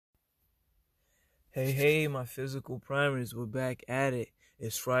Hey, my physical primers, we're back at it.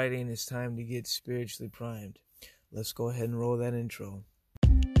 It's Friday and it's time to get spiritually primed. Let's go ahead and roll that intro.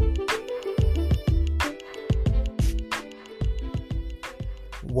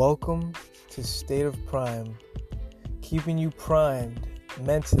 Welcome to State of Prime, keeping you primed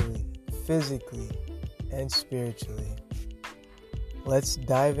mentally, physically, and spiritually. Let's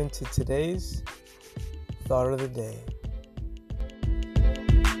dive into today's thought of the day.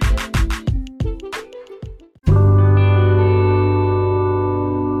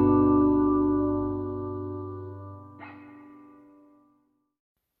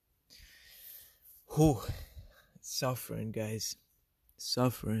 Suffering, guys.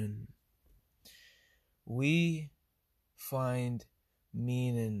 Suffering. We find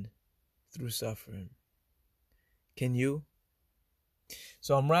meaning through suffering. Can you?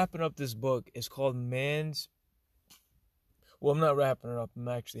 So I'm wrapping up this book. It's called I'm not wrapping it up. I'm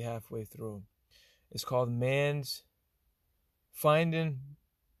actually halfway through. It's called it's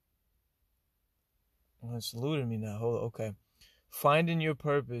eluding me now. Hold on. Okay. Finding Your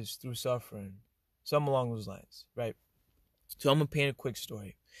Purpose Through Suffering. Something along those lines, right? So I'm going to paint a quick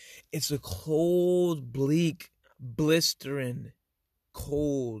story. It's a cold, bleak, blistering,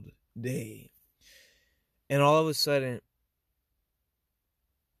 cold day. And all of a sudden,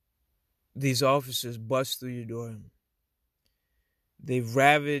 these officers bust through your door. They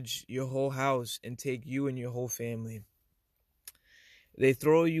ravage your whole house and take you and your whole family. They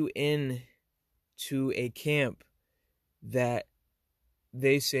throw you in to a camp that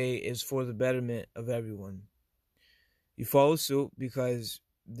they say is for the betterment of everyone. You follow suit because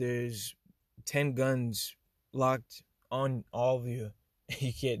there's 10 guns locked on all of you.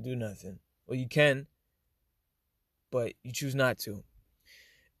 You can't do nothing. Well, you can, but you choose not to.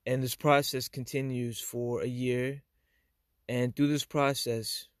 And this process continues for a year. And through this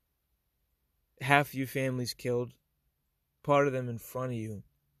process, half of your family's killed, part of them in front of you.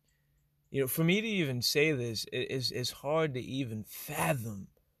 You know, for me to even say this, it's hard to even fathom.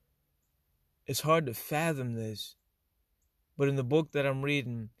 It's hard to fathom this. But in the book that I'm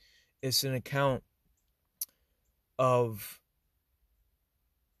reading, it's an account of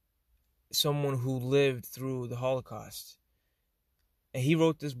someone who lived through the Holocaust. And he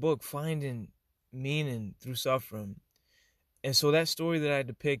wrote this book, Finding Meaning Through Suffering. And so that story that I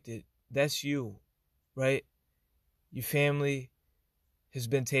depicted, that's you, right? Your family has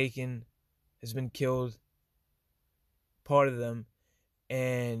been taken, has been killed, part of them,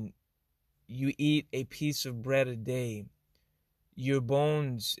 and you eat a piece of bread a day. Your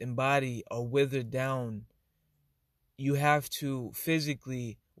bones and body are withered down. You have to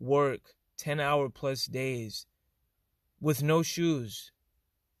physically work 10-hour plus days with no shoes.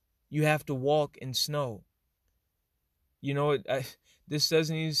 You have to walk in snow. You know, this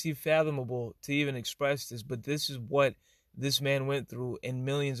doesn't even seem fathomable to even express this, but this is what this man went through and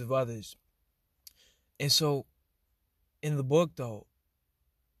millions of others. And so, in the book, though,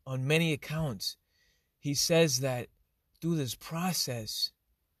 on many accounts, he says that through this process,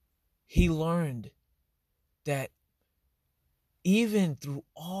 he learned that even through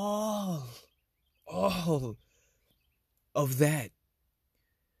all of that,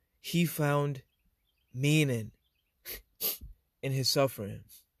 he found meaning in his suffering.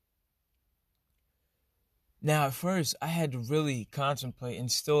 Now, at first, I had to really contemplate,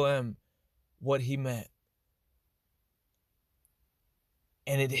 and still am, what he meant.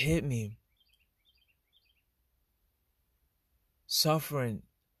 And it hit me. Suffering,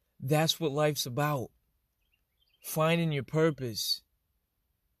 that's what life's about. Finding your purpose,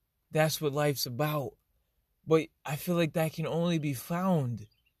 that's what life's about. But I feel like that can only be found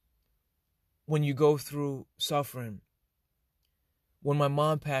when you go through suffering. When my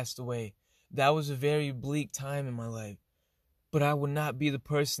mom passed away, that was a very bleak time in my life. But I would not be the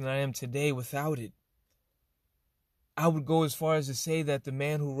person I am today without it. I would go as far as to say that the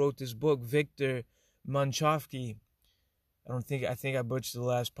man who wrote this book, Victor Manchovsky, I think I butchered the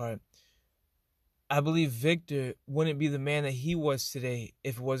last part. I believe Victor wouldn't be the man that he was today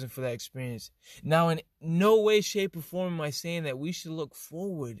if it wasn't for that experience. Now, in no way, shape, or form am I saying that we should look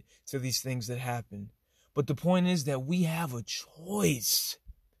forward to these things that happen. But the point is that we have a choice.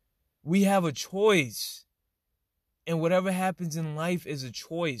 We have a choice. And whatever happens in life is a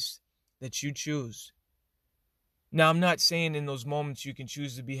choice that you choose. Now, I'm not saying in those moments you can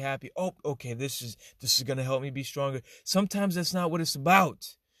choose to be happy. Oh, okay, this is going to help me be stronger. Sometimes that's not what it's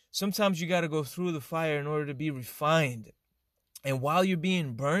about. Sometimes you got to go through the fire in order to be refined. And while you're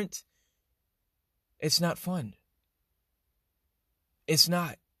being burnt, it's not fun. It's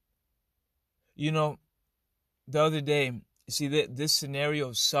not. The other day, see, this scenario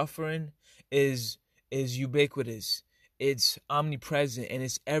of suffering is is ubiquitous. It's omnipresent, and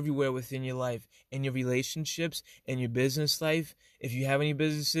it's everywhere within your life, in your relationships, in your business life. If you have any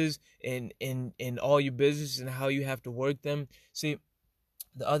businesses, in all your businesses and how you have to work them. See,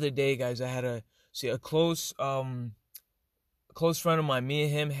 the other day, guys, I had a close friend of mine. Me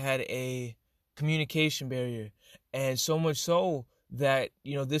and him had a communication barrier, and so much so that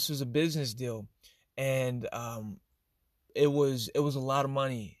this was a business deal, and it was a lot of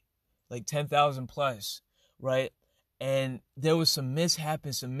money, like 10,000 plus, right? And there was some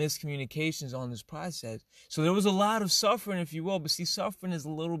mishaps, some miscommunications on this process. So there was a lot of suffering, if you will. But see, suffering is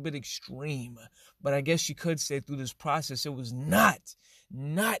a little bit extreme. But I guess you could say through this process, it was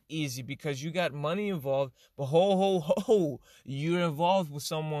not easy, because you got money involved. But you're involved with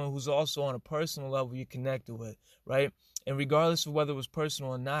someone who's also on a personal level you're connected with, right? And regardless of whether it was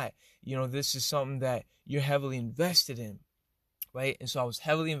personal or not, this is something that you're heavily invested in. Right? And so I was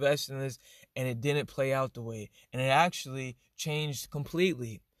heavily invested in this, and it didn't play out the way. And it actually changed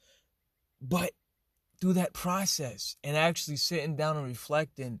completely. But through that process and actually sitting down and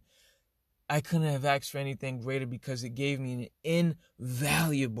reflecting, I couldn't have asked for anything greater, because it gave me an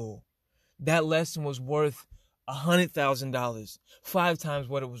invaluable. That lesson was worth $100,000, 5 times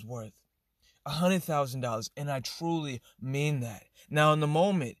what it was worth. $100,000. And I truly mean that. Now, in the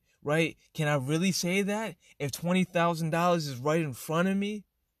moment, right? Can I really say that? If $20,000 is right in front of me,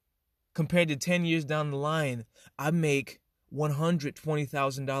 compared to 10 years down the line, I make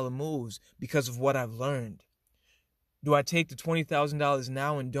 $120,000 moves because of what I've learned. Do I take the $20,000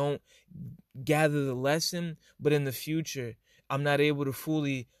 now and don't gather the lesson, but in the future, I'm not able to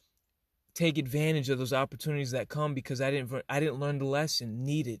fully take advantage of those opportunities that come because I didn't learn the lesson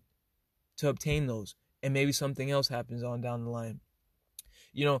needed to obtain those, and maybe something else happens on down the line.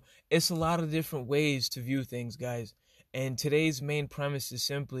 It's a lot of different ways to view things, guys. And today's main premise is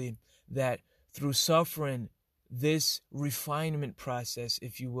simply that through suffering, this refinement process,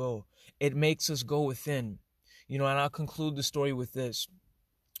 if you will, it makes us go within. And I'll conclude the story with this.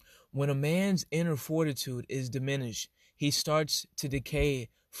 When a man's inner fortitude is diminished, he starts to decay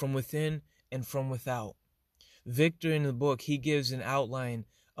from within and from without. Victor, in the book, he gives an outline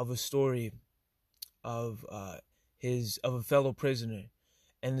of a story of a fellow prisoner.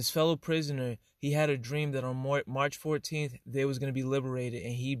 And this fellow prisoner, he had a dream that on March 14th, they was going to be liberated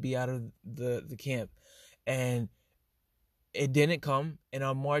and he'd be out of the camp. And it didn't come. And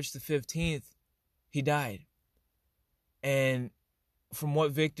on March the 15th, he died. And from what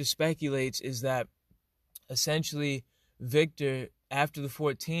Victor speculates is that essentially Victor, after the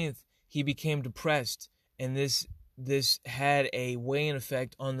 14th, he became depressed. And this had a weighing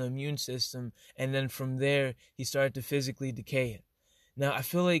effect on the immune system. And then from there, he started to physically decay. Now, I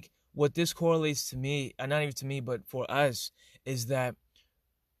feel like what this correlates to me, not even to me, but for us, is that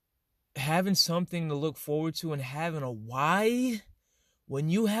having something to look forward to and having a why, when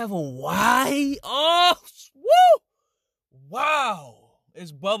you have a why, oh, woo, wow,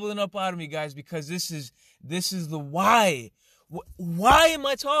 it's bubbling up out of me, guys, because this is the why. Why am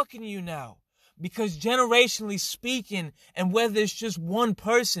I talking to you now? Because generationally speaking, and whether it's just one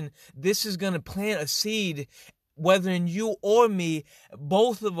person, this is going to plant a seed, whether in you or me,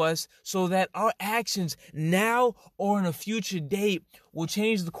 both of us, so that our actions now or in a future date will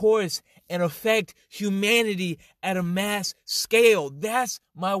change the course and affect humanity at a mass scale. That's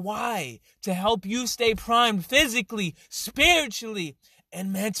my why, to help you stay primed physically, spiritually,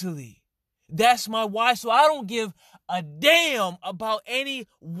 and mentally. That's my why. So I don't give a damn about any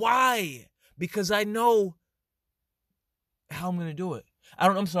why, because I know how I'm going to do it. I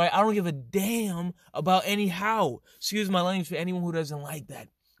don't give a damn about any how. Excuse my language for anyone who doesn't like that.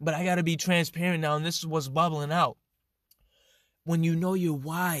 But I got to be transparent now, and this is what's bubbling out. When you know your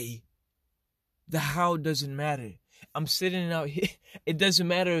why, the how doesn't matter. I'm sitting out here. It doesn't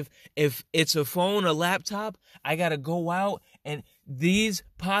matter if it's a phone, a laptop. I got to go out, and these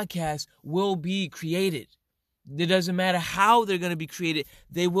podcasts will be created. It doesn't matter how they're going to be created.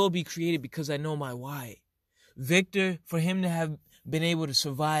 They will be created because I know my why. Victor, for him to have been able to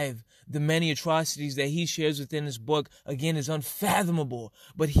survive the many atrocities that he shares within his book, again, is unfathomable.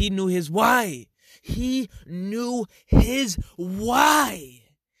 But he knew his why. He knew his why.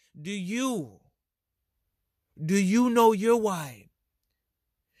 Do you know your why?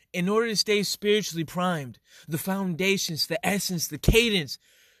 In order to stay spiritually primed, the foundations, the essence, the cadence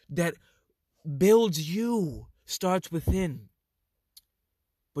that builds you starts within.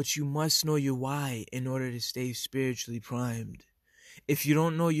 But you must know your why in order to stay spiritually primed. If you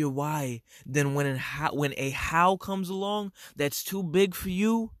don't know your why, then when a how comes along that's too big for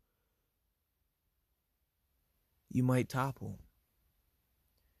you, you might topple.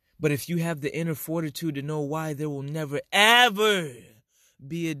 But if you have the inner fortitude to know why, there will never, ever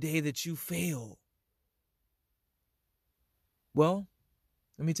be a day that you fail. Well,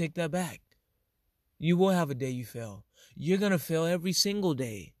 let me take that back. You will have a day you fail. You're going to fail every single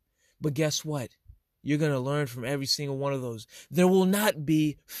day. But guess what? You're going to learn from every single one of those. There will not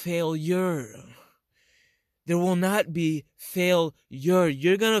be failure. There will not be failure.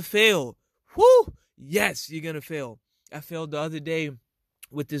 You're going to fail. Whoo! Yes, you're going to fail. I failed the other day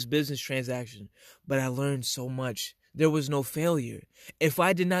with this business transaction, but I learned so much. There was no failure. If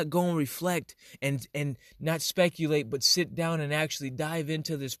I did not go and reflect and not speculate, but sit down and actually dive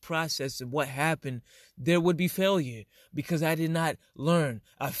into this process of what happened, there would be failure because I did not learn.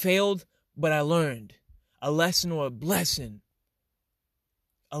 I failed, but I learned. A lesson or a blessing.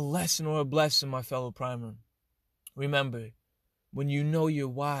 A lesson or a blessing, my fellow primer. Remember, when you know your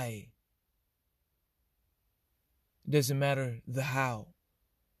why, it doesn't matter the how.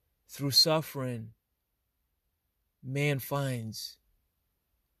 Through suffering, man finds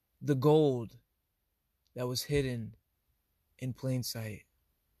the gold that was hidden in plain sight.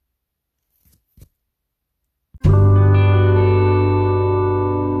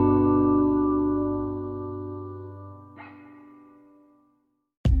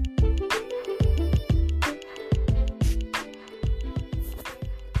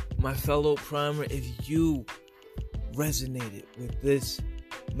 My fellow primer, if you resonated with this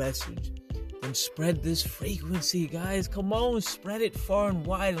message, then spread this frequency, guys. Come on, spread it far and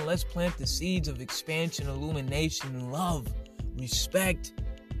wide, and let's plant the seeds of expansion, illumination, love, respect,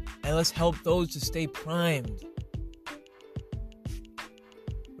 and let's help those to stay primed.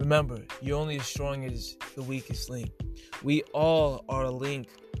 Remember, you're only as strong as the weakest link. We all are a link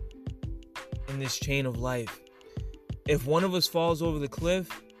in this chain of life. If one of us falls over the cliff,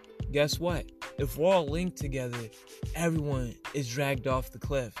 guess what? If we're all linked together, everyone is dragged off the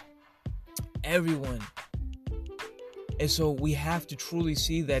cliff. Everyone. And so we have to truly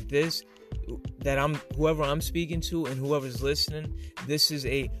see that whoever I'm speaking to and whoever's listening, this is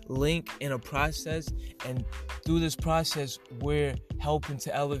a link in a process, and through this process we're helping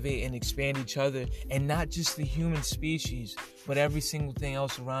to elevate and expand each other, and not just the human species, but every single thing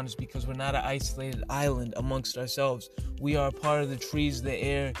else around us, because we're not an isolated island amongst ourselves. We are a part of the trees, the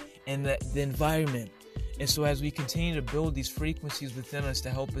air, and the environment. And so as we continue to build these frequencies within us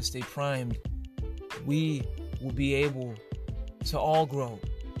to help us stay primed, we will be able to all grow.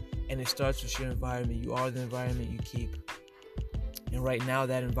 And it starts with your environment. You are the environment you keep. And right now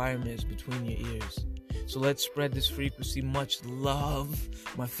that environment is between your ears. So let's spread this frequency. Much love,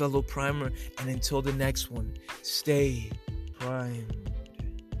 my fellow primer. And until the next one, stay primed.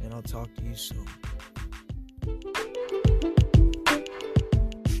 And I'll talk to you soon.